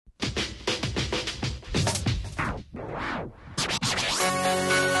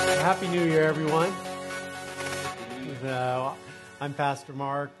Happy New Year, everyone. So, I'm Pastor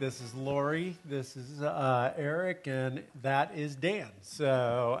Mark. This is Lori. This is Eric, and that is Dan.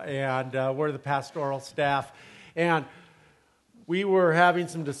 We're the pastoral staff, and we were having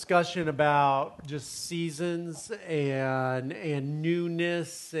some discussion about just seasons and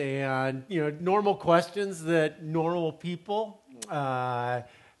newness and normal questions that normal people have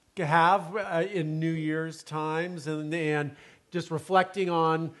in New Year's times, and just reflecting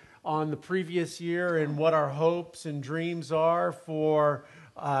on the previous year and what our hopes and dreams are for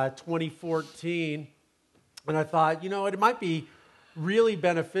 2014. And I thought, it might be really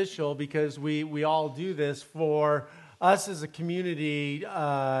beneficial, because we all do this, for us as a community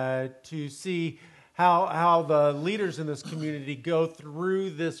to see how the leaders in this community go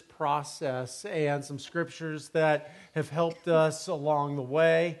through this process, and some scriptures that have helped us along the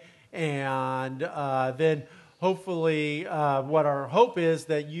way. And then hopefully, what our hope is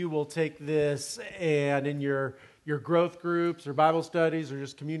that you will take this and in your growth groups or Bible studies or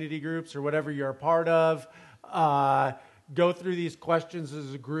just community groups or whatever you're a part of, go through these questions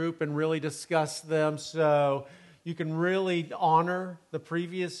as a group and really discuss them, so you can really honor the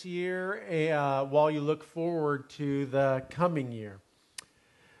previous year while you look forward to the coming year.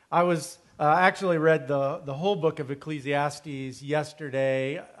 I was actually read the whole book of Ecclesiastes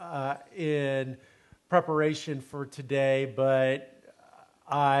yesterday in preparation for today, but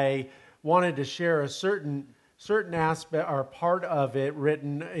I wanted to share a certain aspect or part of it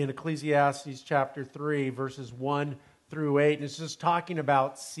written in Ecclesiastes chapter 3, verses 1 through 8, and it's just talking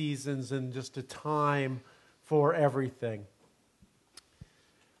about seasons and just a time for everything.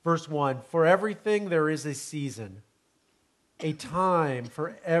 Verse 1, "For everything there is a season, a time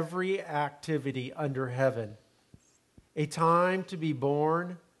for every activity under heaven, a time to be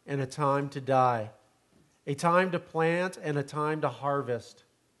born and a time to die, a time to plant and a time to harvest,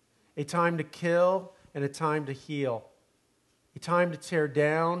 a time to kill and a time to heal, a time to tear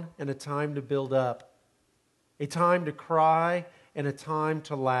down and a time to build up, a time to cry and a time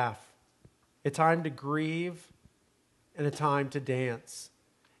to laugh, a time to grieve and a time to dance,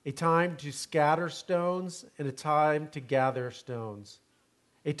 a time to scatter stones and a time to gather stones,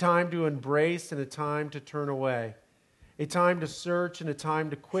 a time to embrace and a time to turn away, a time to search and a time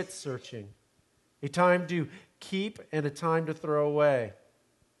to quit searching, a time to keep and a time to throw away,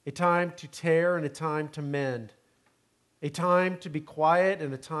 a time to tear and a time to mend, a time to be quiet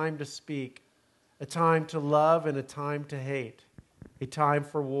and a time to speak, a time to love and a time to hate, a time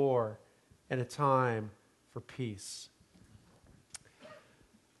for war and a time for peace."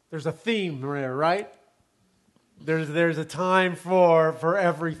 There's a theme there, right? There's a time for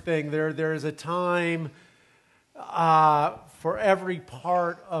everything. There's a time for every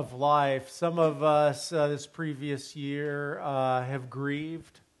part of life. Some of us this previous year have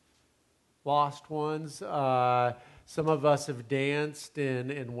grieved, lost ones. Some of us have danced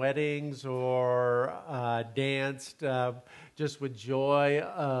in weddings or danced just with joy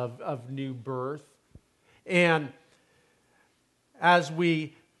of new birth. And as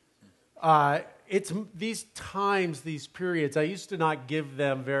we, it's these times, these periods, I used to not give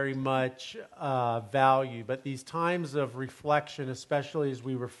them very much value, but these times of reflection, especially as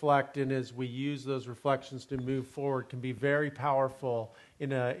we reflect and as we use those reflections to move forward, can be very powerful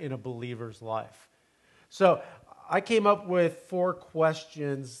in a believer's life. So I came up with 4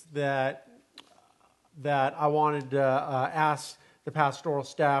 questions that I wanted to ask the pastoral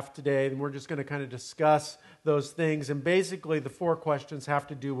staff today, and we're just going to kind of discuss those things. And basically, the 4 questions have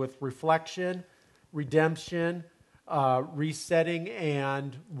to do with reflection, redemption, resetting,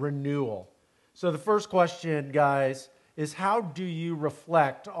 and renewal. So the first question, guys, is how do you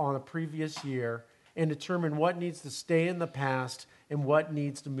reflect on a previous year and determine what needs to stay in the past and what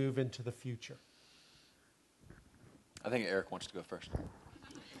needs to move into the future? I think Eric wants to go first.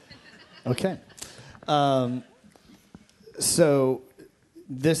 Okay. So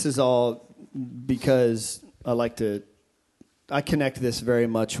this is all because I connect this very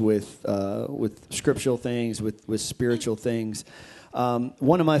much with scriptural things, with spiritual things.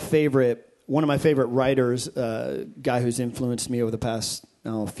 One of my favorite writers, guy who's influenced me over the past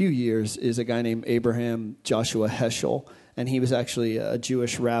few years, is a guy named Abraham Joshua Heschel, and he was actually a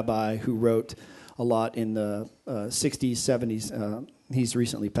Jewish rabbi who wrote a lot in the 60s, 70s. He's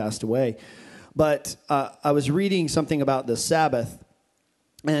recently passed away. But I was reading something about the Sabbath,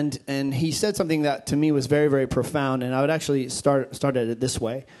 and he said something that to me was very, very profound, and I would actually start at it this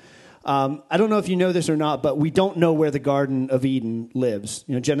way. I don't know if you know this or not, but we don't know where the Garden of Eden lives.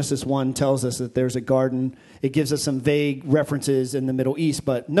 Genesis 1 tells us that there's a garden. It gives us some vague references in the Middle East,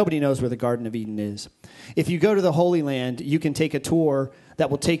 but nobody knows where the Garden of Eden is. If you go to the Holy Land, you can take a tour that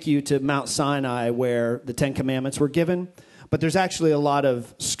will take you to Mount Sinai where the Ten Commandments were given, but there's actually a lot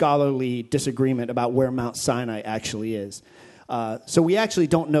of scholarly disagreement about where Mount Sinai actually is. So we actually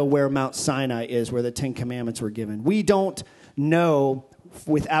don't know where Mount Sinai is, where the Ten Commandments were given. We don't know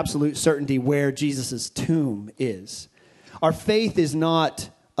with absolute certainty where Jesus' tomb is. Our faith is not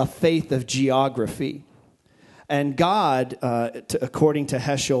a faith of geography. And God, according to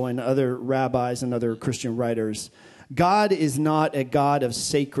Heschel and other rabbis and other Christian writers, God is not a God of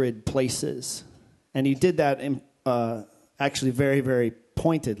sacred places. And he did that actually very, very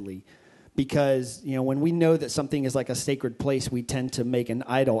pointedly. Because, when we know that something is like a sacred place, we tend to make an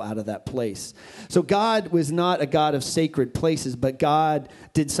idol out of that place. So God was not a God of sacred places, but God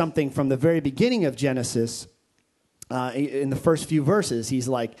did something from the very beginning of Genesis. In the first few verses, he's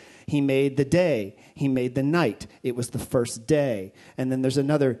like, he made the day, he made the night. It was the first day. And then there's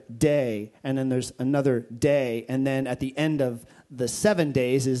another day, and then there's another day. And then at the end of the 7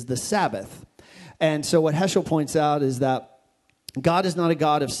 days is the Sabbath. And so what Heschel points out is that God is not a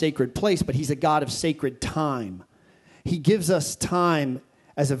God of sacred place, but he's a God of sacred time. He gives us time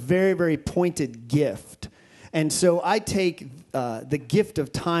as a very, very pointed gift. And so I take the gift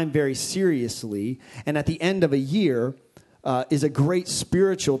of time very seriously, and at the end of a year is a great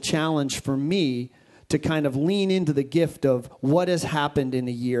spiritual challenge for me to kind of lean into the gift of what has happened in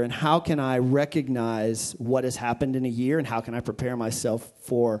a year and how can I recognize what has happened in a year and how can I prepare myself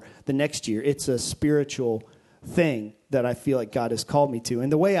for the next year. It's a spiritual thing that I feel like God has called me to.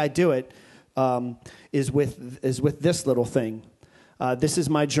 And the way I do it is with this little thing. This is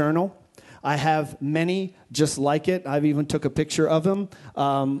my journal. I have many just like it. I've even took a picture of them.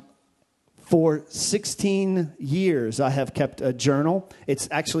 For 16 years, I have kept a journal. It's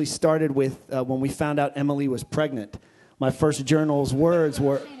actually started with when we found out Emily was pregnant. My first journal's words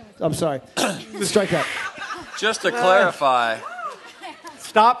were, I'm sorry, strike that. Just to clarify.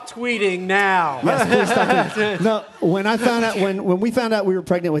 Stop tweeting now. Yes, please stop tweeting. No, when we found out we were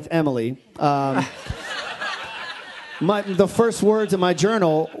pregnant with Emily, the first words in my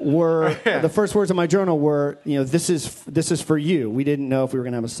journal were this is for you. We didn't know if we were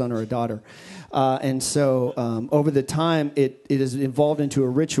going to have a son or a daughter, and so over the time it has evolved into a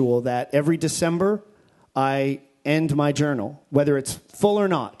ritual that every December I end my journal, whether it's full or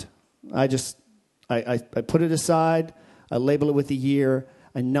not. I put it aside, I label it with the year,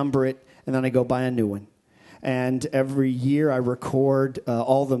 I number it, and then I go buy a new one. And every year I record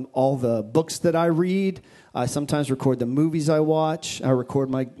all the books that I read. I sometimes record the movies I watch. I record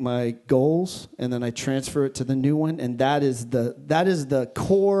my goals, and then I transfer it to the new one. And that is the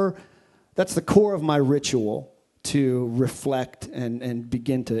core. That's the core of my ritual to reflect and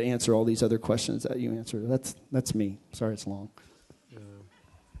begin to answer all these other questions that you answered. That's me. Sorry, it's long.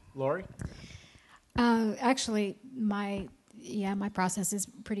 Lori? Actually, my process is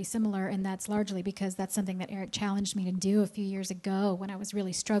pretty similar, and that's largely because that's something that Eric challenged me to do a few years ago when I was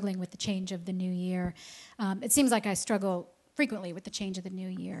really struggling with the change of the new year. It seems like I struggle frequently with the change of the new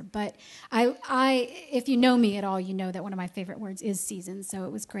year, but if you know me at all, you know that one of my favorite words is season, so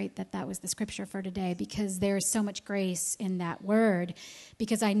it was great that was the scripture for today because there's so much grace in that word,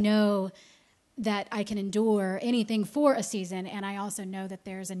 because I know that I can endure anything for a season, and I also know that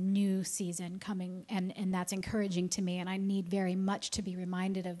there's a new season coming, and that's encouraging to me, and I need very much to be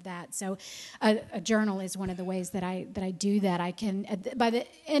reminded of that. So a journal is one of the ways that I do that. I can, by the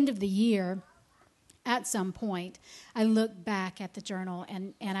end of the year, at some point, I look back at the journal,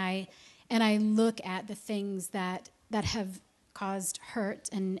 and I look at the things that have caused hurt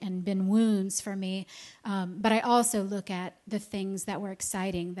and been wounds for me, but I also look at the things that were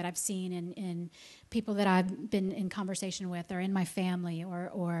exciting that I've seen in people that I've been in conversation with or in my family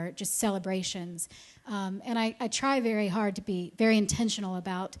or just celebrations, and I try very hard to be very intentional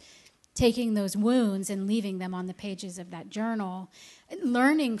about taking those wounds and leaving them on the pages of that journal,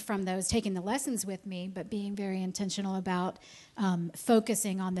 learning from those, taking the lessons with me, but being very intentional about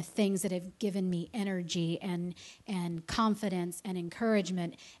focusing on the things that have given me energy and confidence and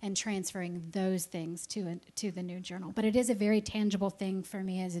encouragement, and transferring those things to the new journal. But it is a very tangible thing for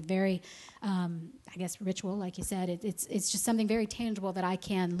me. It's a very, ritual, like you said. It's just something very tangible that I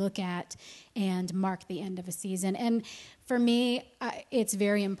can look at and mark the end of a season. And for me, it's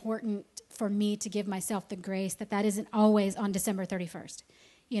very important for me to give myself the grace that isn't always on December 31st.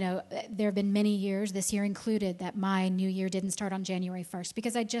 there have been many years, this year included, that my new year didn't start on January 1st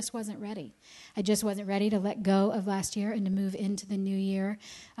because I just wasn't ready. I just wasn't ready to let go of last year and to move into the new year.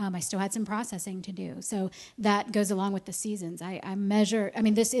 I still had some processing to do. So that goes along with the seasons. I measure,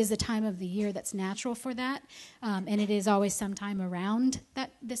 this is the time of the year that's natural for that. And it is always sometime around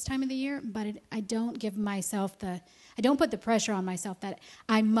this time of the year, but I don't give myself I don't put the pressure on myself that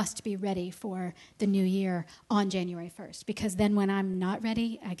I must be ready for the new year on January 1st, because then when I'm not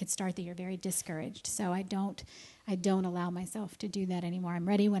ready, I could start the year very discouraged. So I don't allow myself to do that anymore. I'm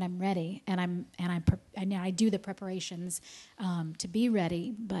ready when I'm ready, and I do the preparations to be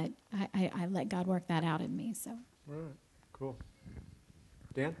ready, but I let God work that out in me. So. All right, cool.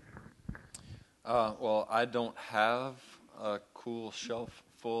 Dan? Well, I don't have a cool shelf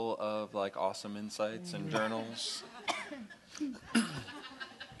full of like awesome insights and journals.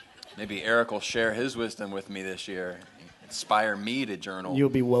 Maybe Eric will share his wisdom with me this year, inspire me to journal. You'll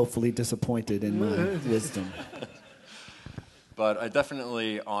be woefully disappointed in my wisdom. But I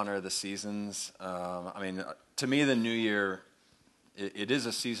definitely honor the seasons. To me, the new year, it is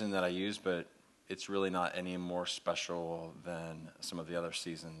a season that I use, but it's really not any more special than some of the other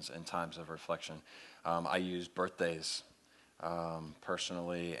seasons and times of reflection. I use birthdays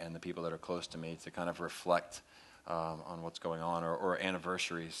personally and the people that are close to me to kind of reflect on what's going on, or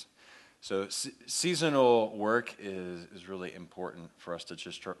anniversaries. So seasonal work is really important for us to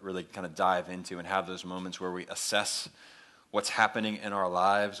just really kind of dive into and have those moments where we assess what's happening in our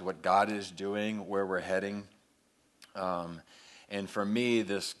lives, what God is doing, where we're heading. And for me,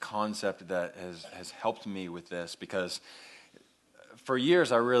 this concept that has helped me with this, because for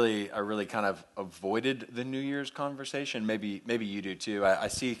years I really kind of avoided the New Year's conversation. Maybe you do too. I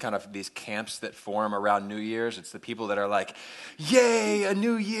see kind of these camps that form around New Year's. It's the people that are like, "Yay, a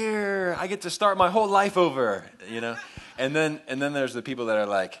new year! I get to start my whole life over," And then there's the people that are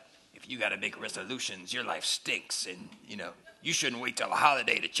like, "If you got to make resolutions, your life stinks, and you shouldn't wait till a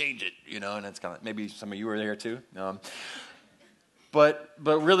holiday to change it." And it's kind of, maybe some of you were there too. But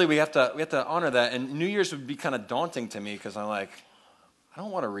really we have to honor that. And New Year's would be kind of daunting to me because I'm like, I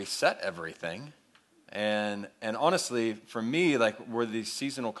don't want to reset everything. And honestly, for me, like where these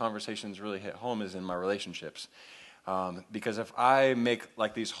seasonal conversations really hit home is in my relationships. Because if I make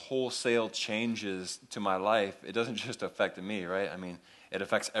like these wholesale changes to my life, it doesn't just affect me, right? It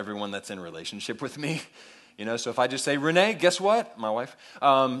affects everyone that's in relationship with me. So if I just say, "Renee, guess what?" My wife,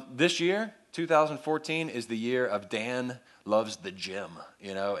 this year, 2014, is the year of Dan loves the gym,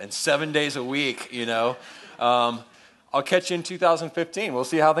 and 7 days a week, I'll catch you in 2015. We'll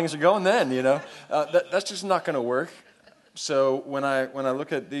see how things are going then, That's just not going to work. So when I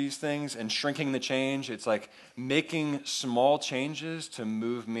look at these things and shrinking the change, it's like making small changes to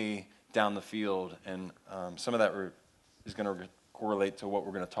move me down the field. And some of that is going to correlate to what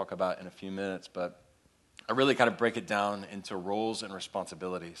we're going to talk about in a few minutes. But I really kind of break it down into roles and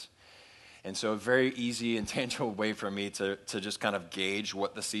responsibilities. And so a very easy and tangible way for me to just kind of gauge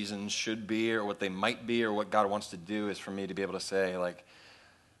what the seasons should be or what they might be or what God wants to do is for me to be able to say, like,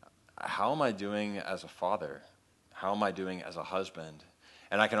 how am I doing as a father? How am I doing as a husband?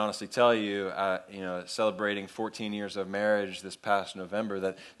 And I can honestly tell you, celebrating 14 years of marriage this past November,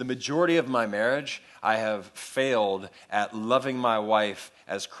 that the majority of my marriage, I have failed at loving my wife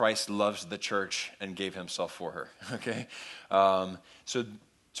as Christ loves the church and gave himself for her, okay? So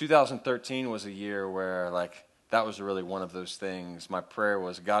 2013 was a year where, like, that was really one of those things. My prayer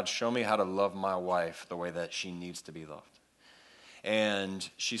was, God, show me how to love my wife the way that she needs to be loved. And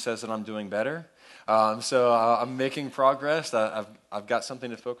she says that I'm doing better. So I'm making progress. I've got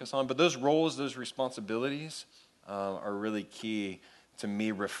something to focus on. But those roles, those responsibilities are really key to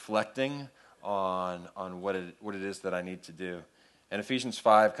me reflecting on what it is that I need to do. And Ephesians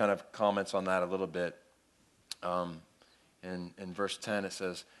 5 kind of comments on that a little bit. In verse 10, it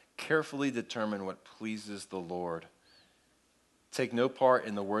says, "Carefully determine what pleases the Lord. Take no part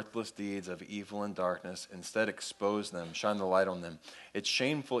in the worthless deeds of evil and darkness. Instead, expose them, shine the light on them. It's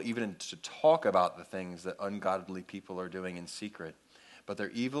shameful even to talk about the things that ungodly people are doing in secret. But their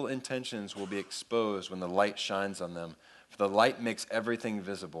evil intentions will be exposed when the light shines on them. For the light makes everything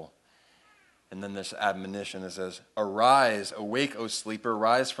visible." And then this admonition that says, "Arise, awake, O sleeper,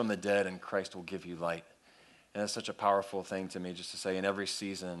 rise from the dead, and Christ will give you light." And it's such a powerful thing to me just to say in every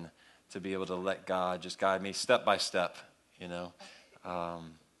season to be able to let God just guide me step by step,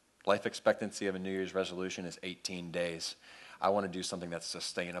 Life expectancy of a New Year's resolution is 18 days. I want to do something that's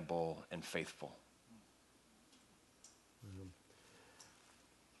sustainable and faithful.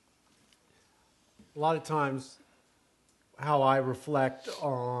 A lot of times how I reflect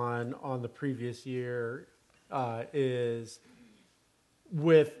on the previous year is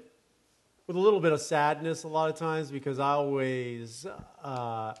with a little bit of sadness a lot of times, because I always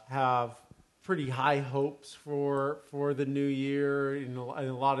have pretty high hopes for the new year, and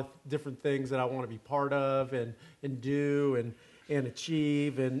a lot of different things that I want to be part of and do and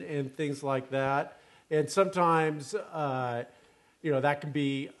achieve and things like that. And sometimes, that can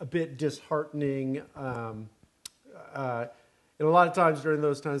be a bit disheartening. And a lot of times during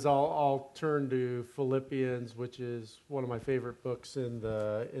those times, I'll turn to Philippians, which is one of my favorite books in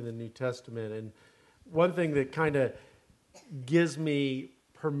the New Testament. And one thing that kind of gives me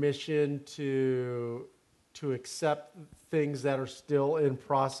permission to accept things that are still in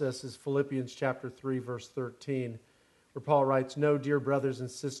process is Philippians chapter 3, verse 13, where Paul writes, "No, dear brothers and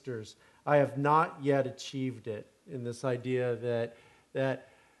sisters, I have not yet achieved it." In this idea that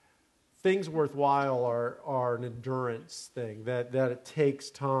things worthwhile are an endurance thing, that it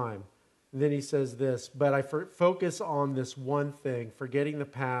takes time. And then he says this, "But I focus on this one thing, forgetting the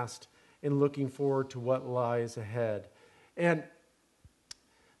past and looking forward to what lies ahead." And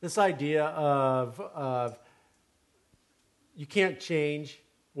this idea of you can't change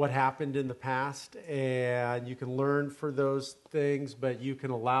what happened in the past, and you can learn for those things, but you can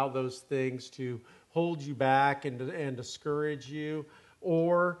allow those things to hold you back and discourage you,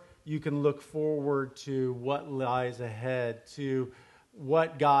 or you can look forward to what lies ahead, to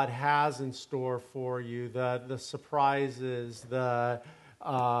what God has in store for you, the surprises, the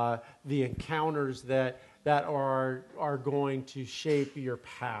encounters that are going to shape your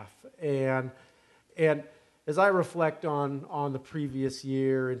path. And as I reflect on the previous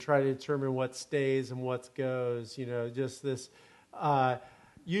year and try to determine what stays and what goes, just this,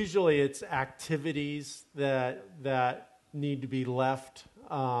 usually it's activities that need to be left.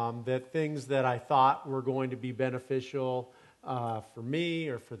 That things that I thought were going to be beneficial for me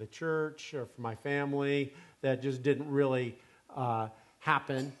or for the church or for my family, that just didn't really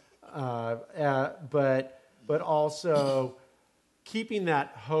happen. But also keeping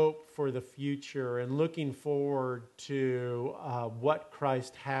that hope for the future and looking forward to what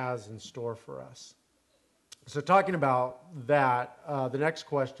Christ has in store for us. So talking about that, the next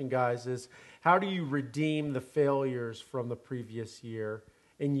question, guys, is how do you redeem the failures from the previous year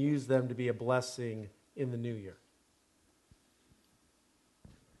and use them to be a blessing in the new year?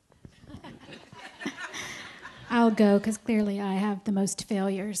 I'll go because clearly I have the most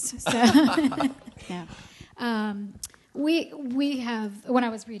failures. So, yeah. We have, when I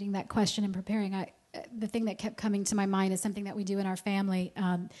was reading that question and preparing, the thing that kept coming to my mind is something that we do in our family,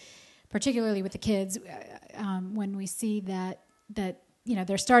 particularly with the kids, when we see that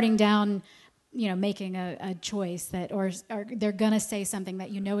they're starting down, making a choice that, or they're going to say something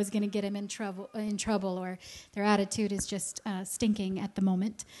that is going to get them in trouble, or their attitude is just stinking at the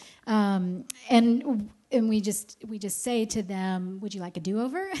moment, and we just say to them, "Would you like a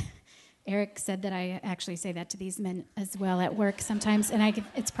do-over?" Eric said that I actually say that to these men as well at work sometimes, and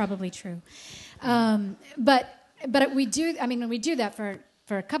it's probably true, but we do. I mean, when we do that for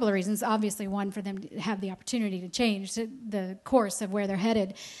a couple of reasons. Obviously, one, for them to have the opportunity to change the course of where they're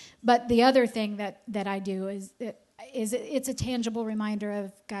headed. But the other thing that I do is it's a tangible reminder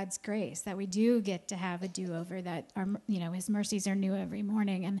of God's grace, that we do get to have a do-over, that His mercies are new every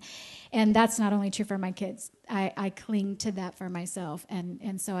morning. And that's not only true for my kids. I cling to that for myself.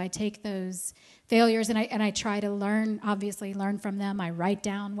 And so I take those failures and I try to learn from them. I write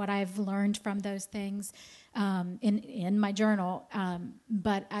down what I've learned from those things in my journal,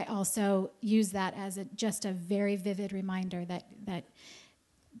 but I also use that as just a very vivid reminder that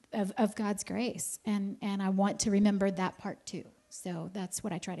of God's grace, and I want to remember that part too. So that's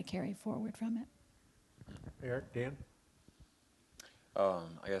what I try to carry forward from it. Eric, Dan?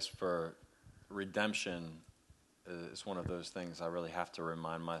 I guess for redemption is one of those things I really have to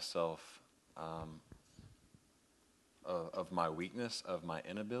remind myself of my weakness, of my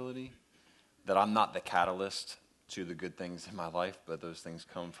inability, that I'm not the catalyst to the good things in my life, but those things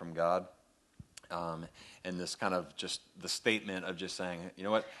come from God. And this kind of just the statement of just saying, you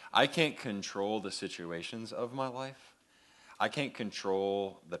know what, I can't control the situations of my life. I can't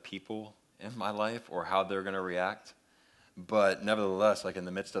control the people in my life or how they're going to react. But nevertheless, like in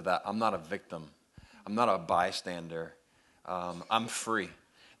the midst of that, I'm not a victim. I'm not a bystander. I'm free.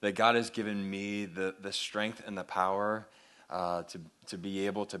 That God has given me the strength and the power to be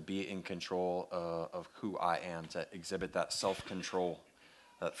able to be in control of who I am, to exhibit that self-control,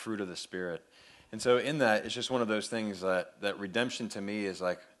 that fruit of the Spirit. And so in that, it's just one of those things that redemption to me is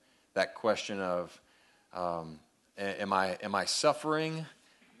like that question of, am I suffering?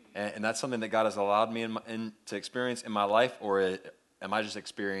 And that's something that God has allowed me to experience in my life, or am I just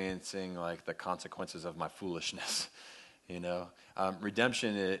experiencing like the consequences of my foolishness?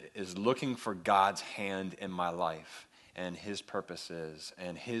 Redemption is looking for God's hand in my life and his purposes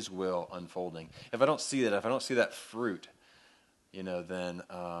and his will unfolding. If I don't see that fruit,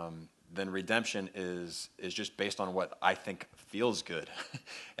 then redemption is just based on what I think feels good.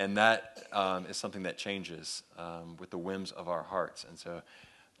 And that is something that changes with the whims of our hearts. And so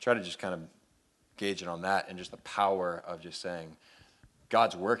try to just kind of gauge it on that and just the power of just saying,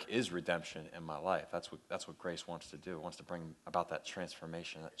 God's work is redemption in my life. That's what grace wants to do. It wants to bring about that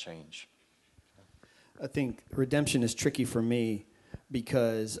transformation, that change. I think redemption is tricky for me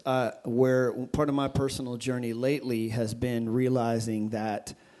because where part of my personal journey lately has been realizing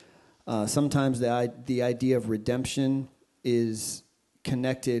that sometimes the idea of redemption is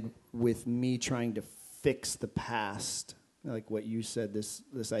connected with me trying to fix the past, like what you said,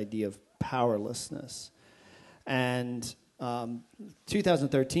 this idea of powerlessness. And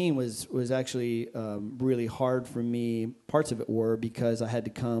 2013 was actually really hard for me. Parts of it were because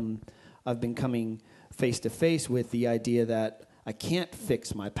I've been coming face to face with the idea that I can't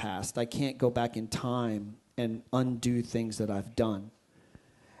fix my past. I can't go back in time and undo things that I've done.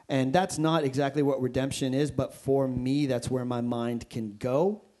 And that's not exactly what redemption is, but for me, that's where my mind can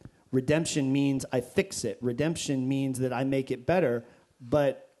go. Redemption means I fix it. Redemption means that I make it better,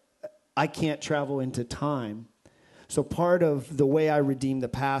 but I can't travel into time. So part of the way I redeem the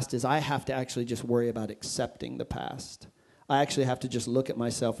past is I have to actually just worry about accepting the past. I actually have to just look at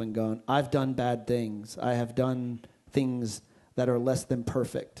myself and go, I've done bad things. I have done things that are less than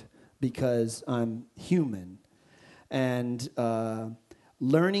perfect because I'm human. And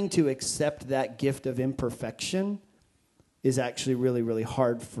learning to accept that gift of imperfection is actually really, really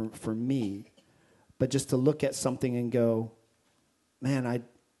hard for me. But just to look at something and go, man,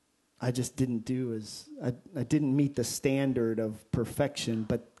 I just didn't I didn't meet the standard of perfection,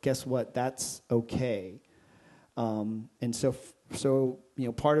 but guess what? That's okay. And so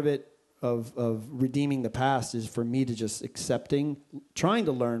part of it of redeeming the past is for me to just trying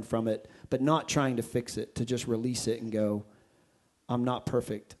to learn from it, but not trying to fix it, to just release it and go, I'm not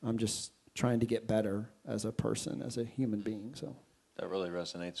perfect. I'm just trying to get better as a person, as a human being. So that really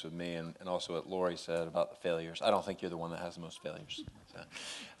resonates with me, and also what Lori said about the failures. I don't think you're the one that has the most failures.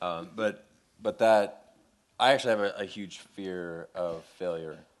 So, but that I actually have a huge fear of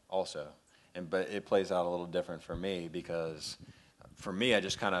failure also, but it plays out a little different for me because for me I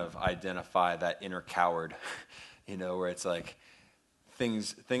just kind of identify that inner coward, where it's like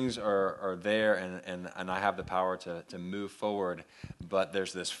things are there and I have the power to move forward, but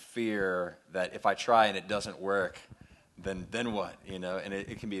there's this fear that if I try and it doesn't work, then what, and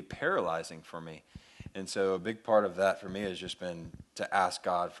it can be paralyzing for me. And so a big part of that for me has just been to ask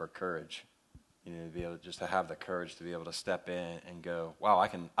God for courage, to be able to have the courage to be able to step in and go, wow,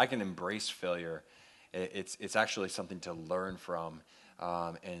 I can embrace failure. It's actually something to learn from,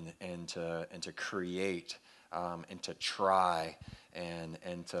 and to create, and to try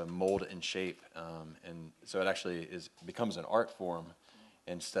and to mold and shape. And so it actually becomes an art form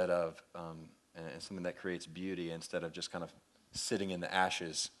instead of and something that creates beauty instead of just kind of sitting in the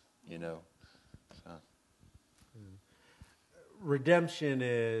ashes, So. Redemption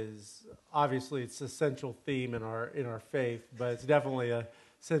is obviously it's a central theme in our faith, but it's definitely a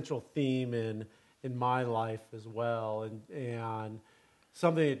central theme in my life as well, and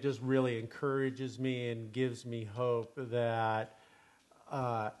something that just really encourages me and gives me hope that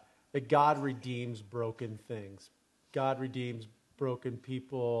God redeems broken things. God redeems broken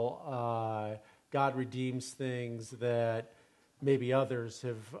people. God redeems things that maybe others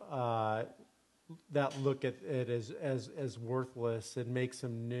have that look at it as worthless, and makes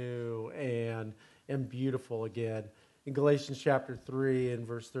them new and beautiful again. In Galatians chapter 3 and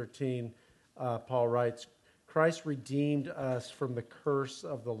verse 13, Paul writes, Christ redeemed us from the curse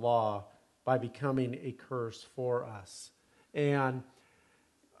of the law by becoming a curse for us. And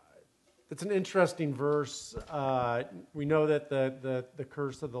it's an interesting verse. We know that the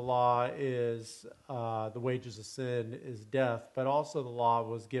curse of the law is the wages of sin is death, but also the law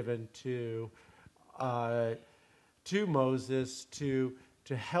was given to Moses to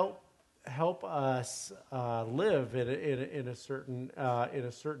help us live in a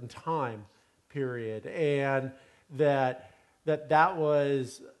certain time period, and that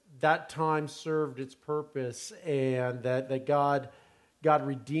time served its purpose, and that God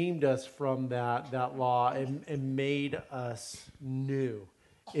redeemed us from that law and made us new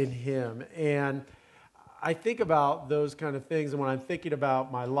in Him. And I think about those kind of things, and when I'm thinking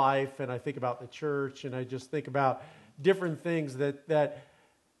about my life, and I think about the church, and I just think about different things that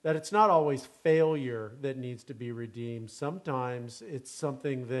it's not always failure that needs to be redeemed. Sometimes it's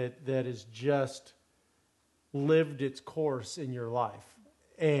something that is just lived its course in your life,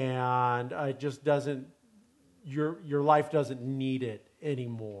 and it just doesn't. Your life doesn't need it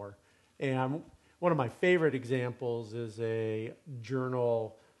anymore. And one of my favorite examples is a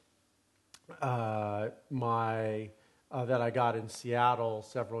journal that I got in Seattle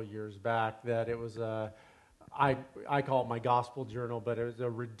several years back. That it was I call it my gospel journal, but it was a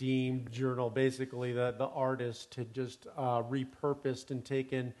redeemed journal. Basically, the artist had just repurposed and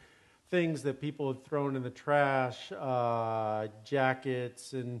taken things that people had thrown in the trash,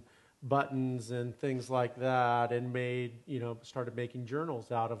 jackets and buttons and things like that, and started making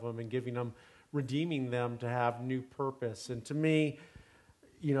journals out of them and redeeming them to have new purpose. And to me,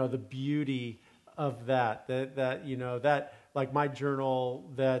 the beauty of that like my journal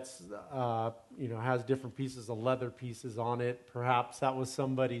that's has different pieces of leather pieces on it. Perhaps that was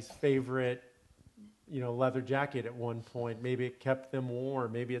somebody's favorite leather jacket at one point. Maybe it kept them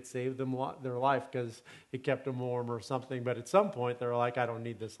warm. Maybe it saved them their life because it kept them warm or something. But at some point, they're like, I don't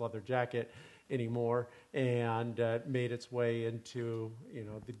need this leather jacket anymore, and made its way into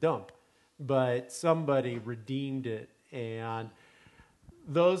the dump. But somebody redeemed it, and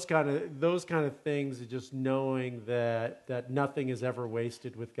those kind of things, just knowing that nothing is ever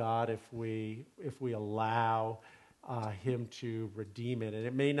wasted with God if we allow Him to redeem it. And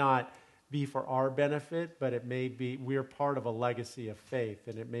it may not be for our benefit, but it may be we're part of a legacy of faith,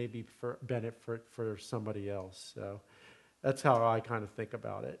 and it may be for benefit for somebody else. So that's how I kind of think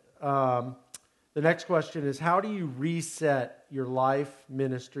about it. The next question is, how do you reset your life,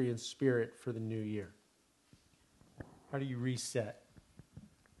 ministry, and spirit for the new year? How do you reset?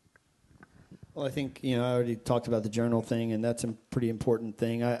 Well, I think, I already talked about the journal thing, and that's a pretty important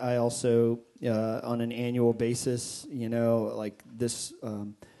thing. I also, on an annual basis, like this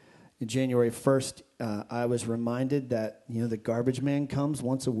January 1st, I was reminded that, the garbage man comes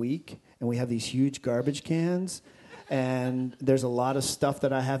once a week, and we have these huge garbage cans, and there's a lot of stuff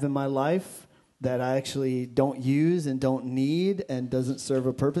that I have in my life that I actually don't use and don't need and doesn't serve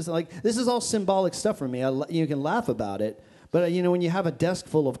a purpose. Like, this is all symbolic stuff for me. You can laugh about it. But, when you have a desk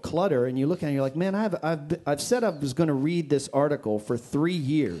full of clutter and you look at it and you're like, man, I've said I was going to read this article for 3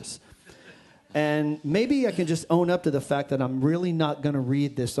 years. And maybe I can just own up to the fact that I'm really not going to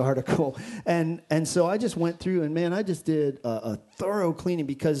read this article. And so I just went through and, man, I just did a thorough cleaning,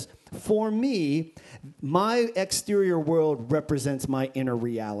 because for me, my exterior world represents my inner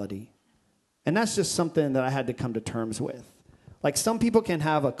reality. And that's just something that I had to come to terms with. Like, some people can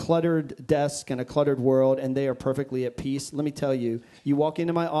have a cluttered desk and a cluttered world, and they are perfectly at peace. Let me tell you, you walk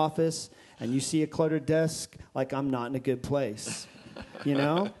into my office and you see a cluttered desk, like, I'm not in a good place,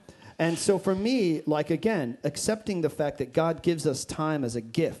 And so for me, like, again, accepting the fact that God gives us time as a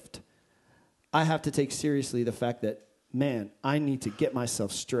gift, I have to take seriously the fact that, man, I need to get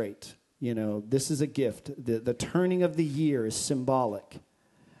myself straight. This is a gift. The turning of the year is symbolic.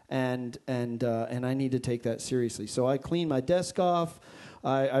 And I need to take that seriously. So I clean my desk off.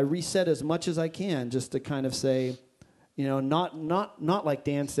 I reset as much as I can, just to kind of say, not like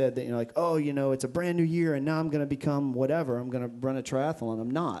Dan said that, it's a brand new year and now I'm going to become whatever. I'm going to run a triathlon. I'm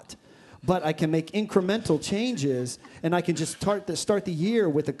not. But I can make incremental changes, and I can just start the year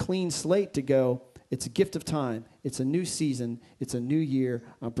with a clean slate to go, it's a gift of time. It's a new season. It's a new year.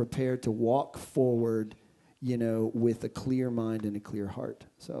 I'm prepared to walk forward with a clear mind and a clear heart.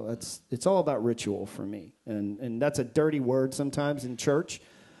 So it's all about ritual for me. And that's a dirty word sometimes in church.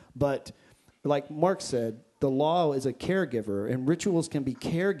 But like Mark said, the law is a caregiver, and rituals can be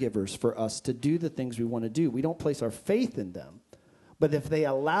caregivers for us to do the things we want to do. We don't place our faith in them. But if they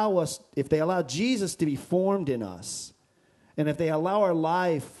allow Jesus to be formed in us, and if they allow our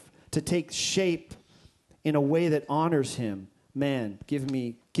life to take shape in a way that honors him, man, give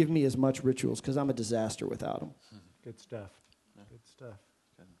me as much rituals, because I'm a disaster without them. Good stuff. Good stuff.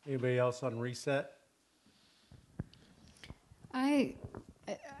 Anybody else on reset? I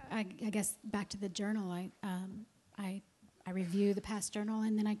guess back to the journal. I review the past journal,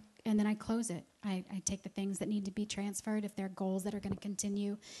 and then I close it. I take the things that need to be transferred if they're goals that are going to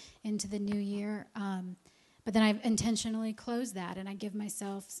continue into the new year. But then I intentionally close that, and I give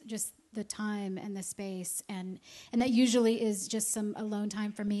myself just the time and the space, and that usually is just some alone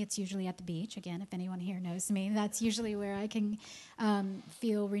time for me. It's usually at the beach. Again, if anyone here knows me, that's usually where I can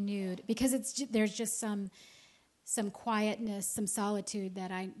feel renewed, because there's just some quietness, some solitude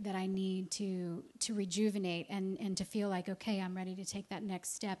that I need to rejuvenate and to feel like, okay, I'm ready to take that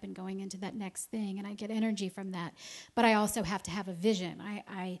next step and going into that next thing, and I get energy from that. But I also have to have a vision.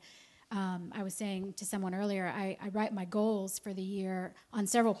 I was saying to someone earlier, I write my goals for the year on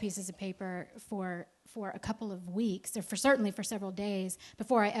several pieces of paper for a couple of weeks, or certainly for several days,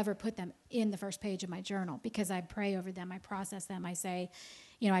 before I ever put them in the first page of my journal, because I pray over them, I process them, I say,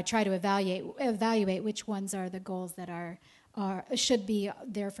 I try to evaluate which ones are the goals that should be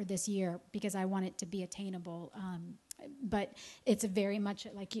there for this year, because I want it to be attainable. But it's a very much,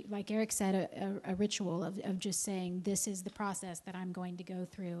 like Eric said, a ritual of just saying, this is the process that I'm going to go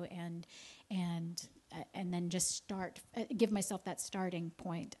through, and then just give myself that starting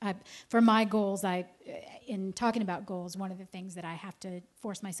point. For my goals, in talking about goals, one of the things that I have to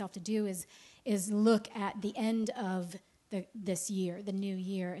force myself to do is look at the end of this year, the new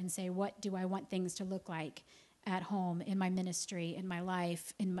year, and say, what do I want things to look like at home, in my ministry, in my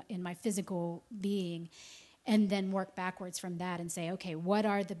life, in my physical being, and then work backwards from that and say, okay, what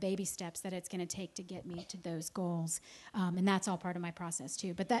are the baby steps that it's going to take to get me to those goals? And that's all part of my process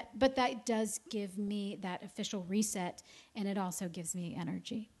too. But that does give me that official reset, and it also gives me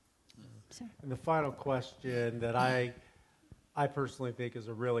energy. So. And the final question that I personally think is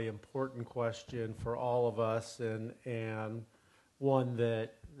a really important question for all of us, and one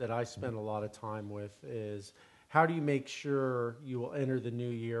that I spend a lot of time with, is how do you make sure you will enter the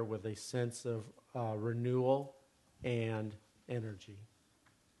new year with a sense of renewal and energy?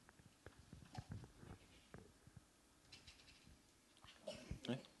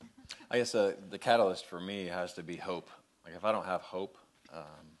 I guess the catalyst for me has to be hope. Like, if I don't have hope,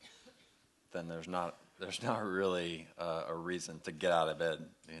 then there's not really a reason to get out of bed.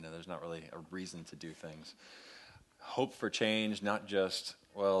 There's not really a reason to do things. Hope for change, not just,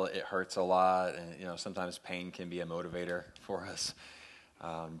 well, it hurts a lot, and sometimes pain can be a motivator for us.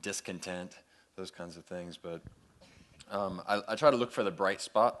 Discontent, those kinds of things. But I try to look for the bright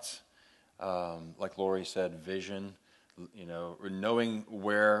spots. Like Lori said, vision, knowing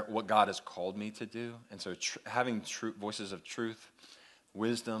what God has called me to do. And so having voices of truth,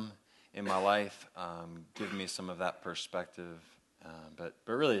 wisdom in my life, give me some of that perspective. But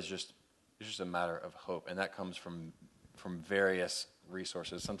really it's just a matter of hope. And that comes from various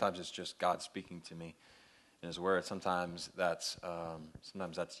resources. Sometimes it's just God speaking to me in His Word. Sometimes that's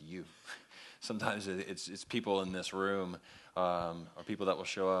you. Sometimes it's people in this room, or people that will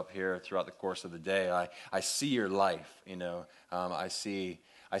show up here throughout the course of the day. I see your life. I see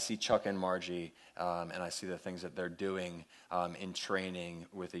Chuck and Margie, and I see the things that they're doing in training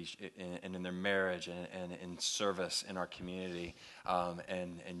with and in their marriage and in service in our community,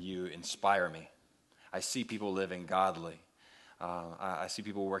 and you inspire me. I see people living godly. I see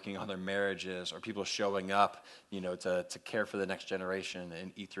people working on their marriages, or people showing up, to care for the next generation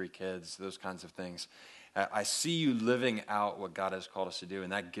and E3 kids, those kinds of things. I see you living out what God has called us to do,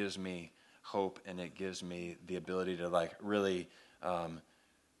 and that gives me hope, and it gives me the ability to really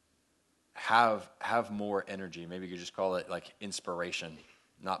have more energy. Maybe you could just call it inspiration,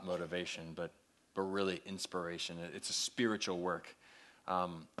 not motivation, but really inspiration. It's a spiritual work.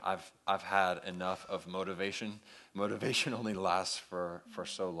 I've had enough of motivation. Motivation only lasts for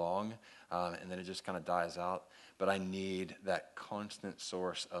so long, and then it just kind of dies out. But I need that constant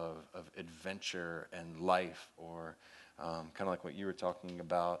source of adventure and life, or kind of like what you were talking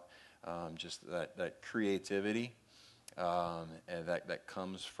about, just that creativity, and that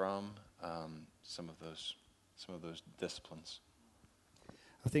comes from some of those disciplines.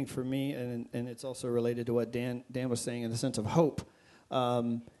 I think for me, and it's also related to what Dan was saying in the sense of hope.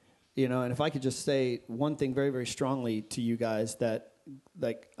 And if I could just say one thing very, very strongly to you guys, that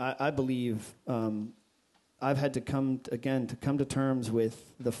I believe I've had to come to terms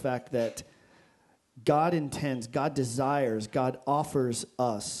with the fact that God intends, God desires, God offers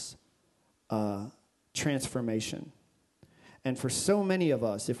us transformation. And for so many of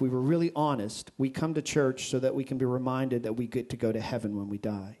us, if we were really honest, we come to church so that we can be reminded that we get to go to heaven when we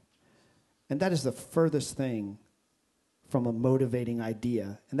die. And that is the furthest thing from a motivating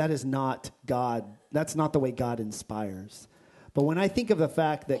idea. And that is not God. That's not the way God inspires. But when I think of the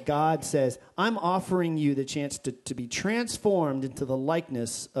fact that God says, I'm offering you the chance to be transformed into the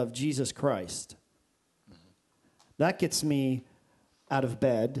likeness of Jesus Christ, that gets me out of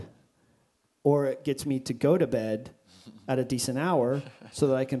bed, or it gets me to go to bed at a decent hour so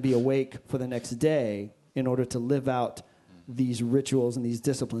that I can be awake for the next day in order to live out these rituals and these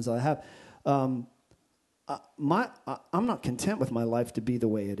disciplines that I have. I'm not content with my life to be the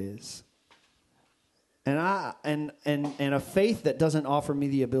way it is. And a faith that doesn't offer me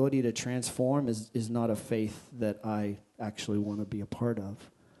the ability to transform is not a faith that I actually want to be a part of.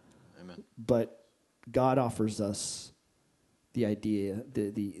 Amen. But God offers us the idea,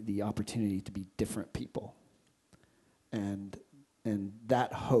 the opportunity to be different people. And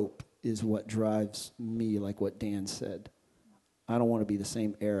that hope is what drives me, like what Dan said. I don't want to be the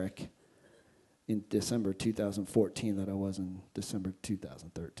same Eric in December 2014 that I was in December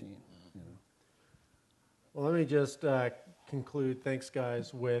 2013. You know? Well, let me just conclude, thanks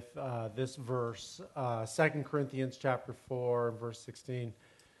guys, with this verse, 2 Corinthians chapter 4, verse 16.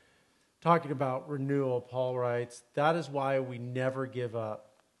 Talking about renewal, Paul writes, "That is why we never give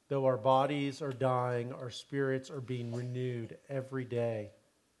up. Though our bodies are dying, our spirits are being renewed every day.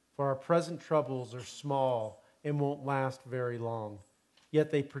 For our present troubles are small and won't last very long. Yet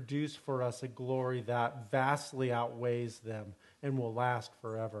they produce for us a glory that vastly outweighs them and will last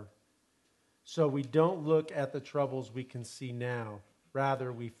forever. So we don't look at the troubles we can see now.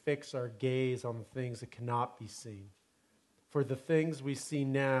 Rather, we fix our gaze on the things that cannot be seen. For the things we see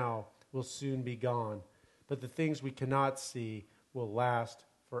now will soon be gone, but the things we cannot see will last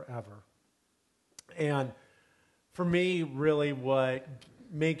forever." And for me, really what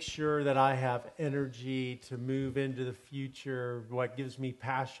makes sure that I have energy to move into the future, what gives me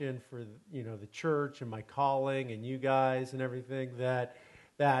passion for, you know, the church and my calling and you guys and everything, that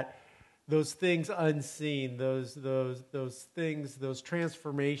those things unseen, those things, those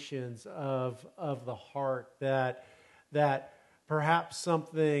transformations of the heart, that perhaps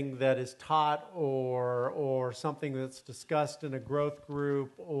something that is taught or something that's discussed in a growth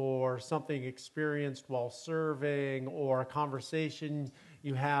group or something experienced while serving or a conversation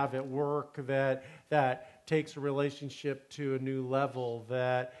you have at work that takes a relationship to a new level,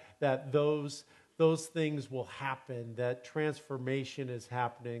 that those things will happen, that transformation is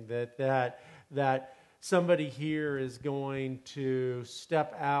happening, that somebody here is going to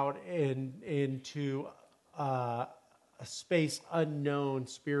step out into a space unknown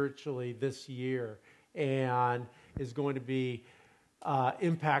spiritually this year and is going to be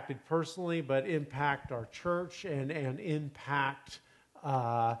impacted personally, but impact our church and impact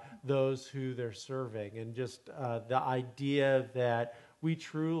those who they're serving. And just the idea that we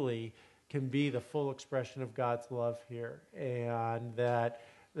truly can be the full expression of God's love here, and that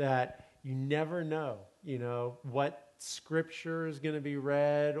you never know, you know, what scripture is going to be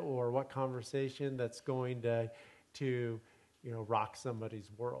read or what conversation that's going to you know, rock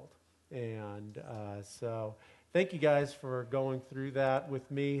somebody's world. And so thank you guys for going through that with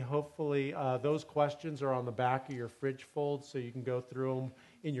me. Hopefully those questions are on the back of your fridge fold so you can go through them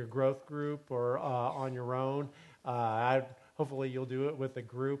in your growth group or on your own. Hopefully you'll do it with a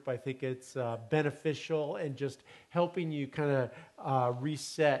group. I think it's beneficial and just helping you kind of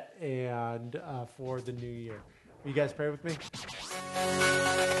reset and for the new year. Will you guys pray with me?